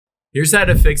Here's how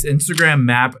to fix Instagram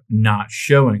map not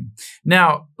showing.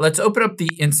 Now, let's open up the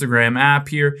Instagram app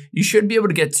here. You should be able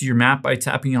to get to your map by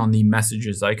tapping on the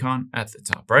messages icon at the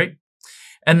top right,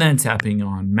 and then tapping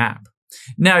on map.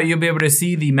 Now, you'll be able to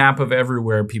see the map of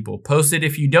everywhere people posted.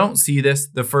 If you don't see this,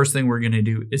 the first thing we're gonna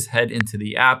do is head into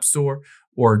the App Store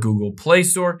or Google Play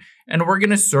Store, and we're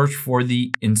gonna search for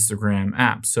the Instagram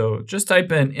app. So just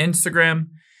type in Instagram.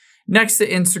 Next to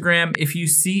Instagram, if you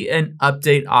see an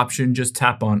update option, just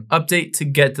tap on update to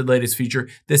get the latest feature.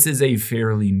 This is a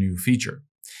fairly new feature.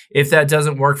 If that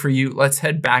doesn't work for you, let's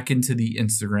head back into the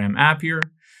Instagram app here.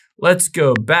 Let's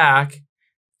go back,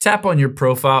 tap on your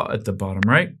profile at the bottom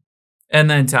right, and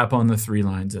then tap on the three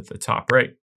lines at the top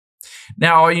right.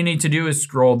 Now, all you need to do is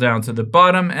scroll down to the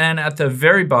bottom, and at the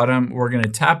very bottom, we're gonna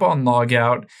tap on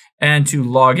logout. And to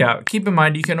log out, keep in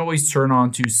mind, you can always turn on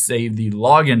to save the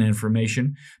login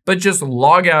information, but just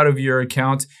log out of your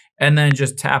account and then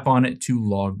just tap on it to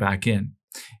log back in.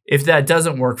 If that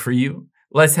doesn't work for you,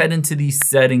 let's head into the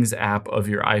settings app of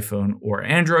your iPhone or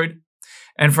Android.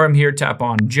 And from here, tap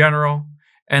on general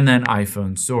and then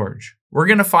iPhone storage. We're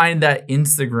gonna find that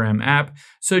Instagram app.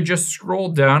 So just scroll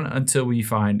down until we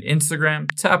find Instagram,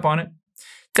 tap on it.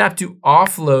 Tap to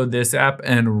offload this app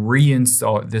and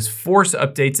reinstall it. This force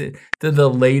updates it to the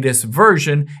latest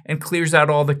version and clears out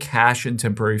all the cache and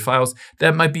temporary files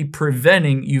that might be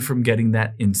preventing you from getting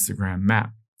that Instagram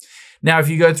map. Now, if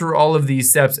you go through all of these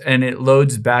steps and it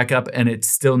loads back up and it's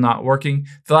still not working,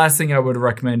 the last thing I would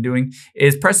recommend doing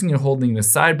is pressing and holding the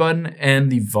side button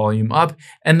and the volume up,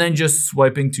 and then just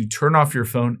swiping to turn off your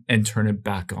phone and turn it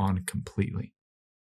back on completely.